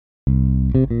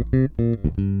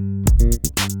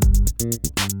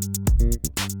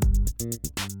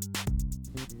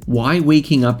Why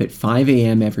Waking Up at 5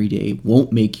 a.m. every day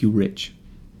won't make you rich.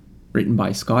 Written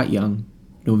by Scott Young,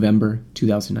 November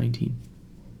 2019.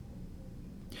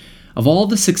 Of all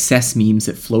the success memes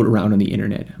that float around on the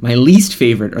internet, my least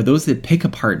favorite are those that pick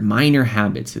apart minor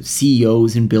habits of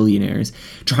CEOs and billionaires,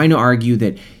 trying to argue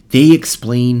that they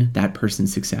explain that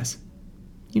person's success.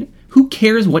 Who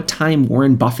cares what time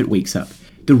Warren Buffett wakes up?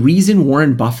 The reason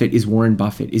Warren Buffett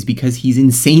is because he's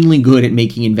insanely good at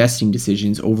making investing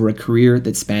decisions over a career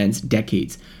that spans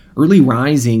decades. Early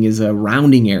rising is a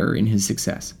rounding error in his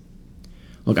success.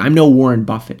 Look, I'm no Warren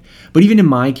Buffett, but even in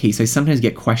my case, I sometimes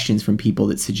get questions from people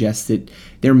that suggest that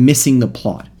they're missing the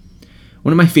plot.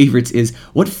 One of my favorites is,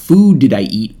 what food did I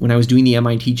eat when I was doing the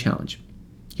MIT challenge?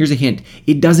 Here's a hint.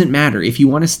 It doesn't matter. If you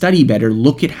want to study better,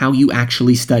 look at how you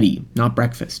actually study, not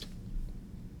breakfast.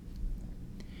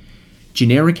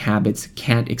 Generic habits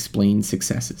can't explain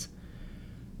successes.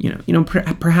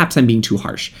 Perhaps I'm being too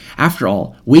harsh. After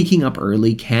all, waking up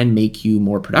early can make you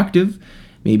more productive.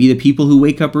 Maybe the people who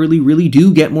wake up early really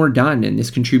do get more done, and this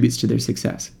contributes to their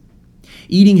success.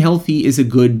 Eating healthy is a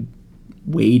good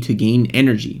way to gain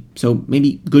energy, so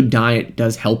maybe good diet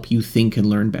does help you think and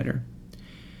learn better.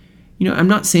 I'm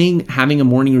not saying having a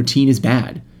morning routine is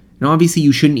bad, and obviously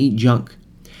you shouldn't eat junk.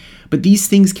 But these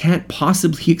things can't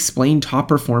possibly explain top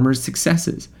performers'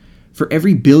 successes. For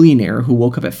every billionaire who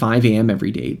woke up at 5 a.m.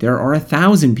 every day, there are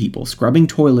 1,000 people scrubbing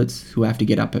toilets who have to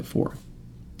get up at 4.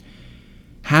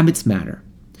 Habits matter,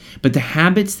 but the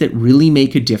habits that really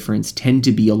make a difference tend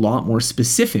to be a lot more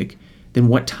specific than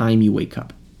what time you wake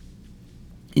up.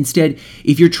 Instead,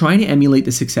 if you're trying to emulate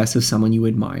the success of someone you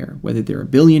admire, whether they're a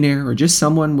billionaire or just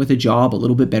someone with a job a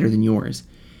little bit better than yours,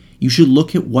 you should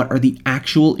look at what are the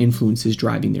actual influences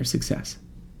driving their success.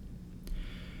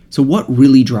 So what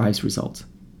really drives results?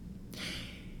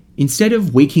 Instead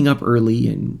of waking up early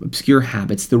and obscure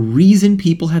habits, the reason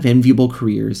people have enviable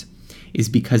careers is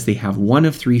because they have one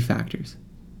of 3 factors: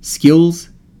 skills,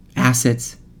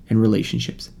 assets, and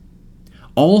relationships.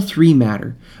 All 3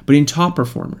 matter, but in Top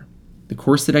Performer, the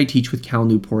course that I teach with Cal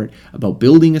Newport about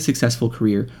building a successful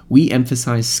career, we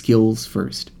emphasize skills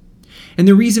first. And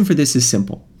the reason for this is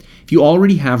simple. If you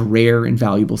already have rare and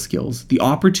valuable skills, the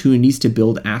opportunities to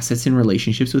build assets and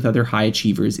relationships with other high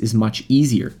achievers is much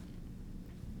easier.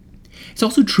 It's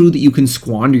also true that you can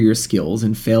squander your skills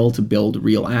and fail to build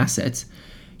real assets.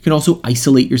 You can also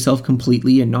isolate yourself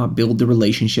completely and not build the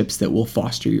relationships that will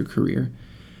foster your career.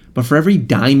 But for every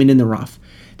diamond in the rough,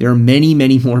 there are many,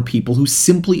 many more people who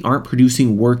simply aren't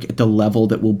producing work at the level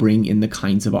that will bring in the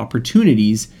kinds of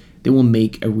opportunities that will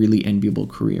make a really enviable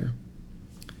career.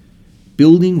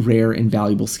 Building rare and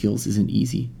valuable skills isn't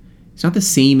easy. It's not the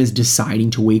same as deciding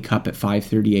to wake up at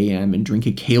 5:30 a.m. and drink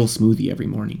a kale smoothie every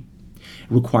morning. It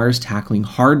requires tackling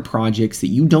hard projects that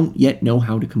you don't yet know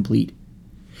how to complete.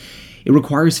 It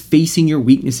requires facing your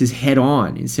weaknesses head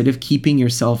on instead of keeping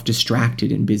yourself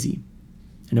distracted and busy.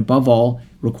 And above all, it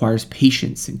requires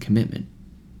patience and commitment.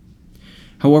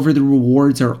 However, the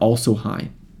rewards are also high.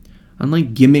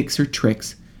 Unlike gimmicks or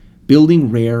tricks,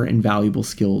 building rare and valuable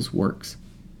skills works.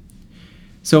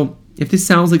 So, if this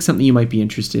sounds like something you might be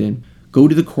interested in, go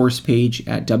to the course page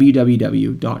at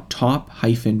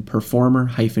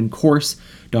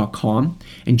www.top-performer-course.com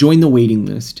and join the waiting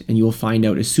list, and you will find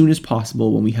out as soon as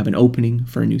possible when we have an opening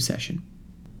for a new session.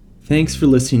 Thanks for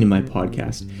listening to my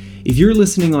podcast. If you're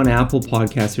listening on Apple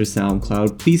Podcasts or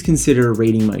SoundCloud, please consider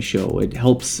rating my show. It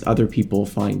helps other people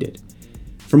find it.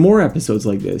 For more episodes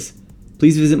like this,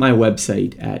 please visit my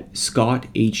website at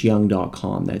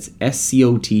scotthyung.com. That's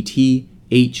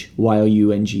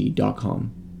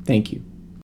SCOTTHYOUNG.com. Thank you.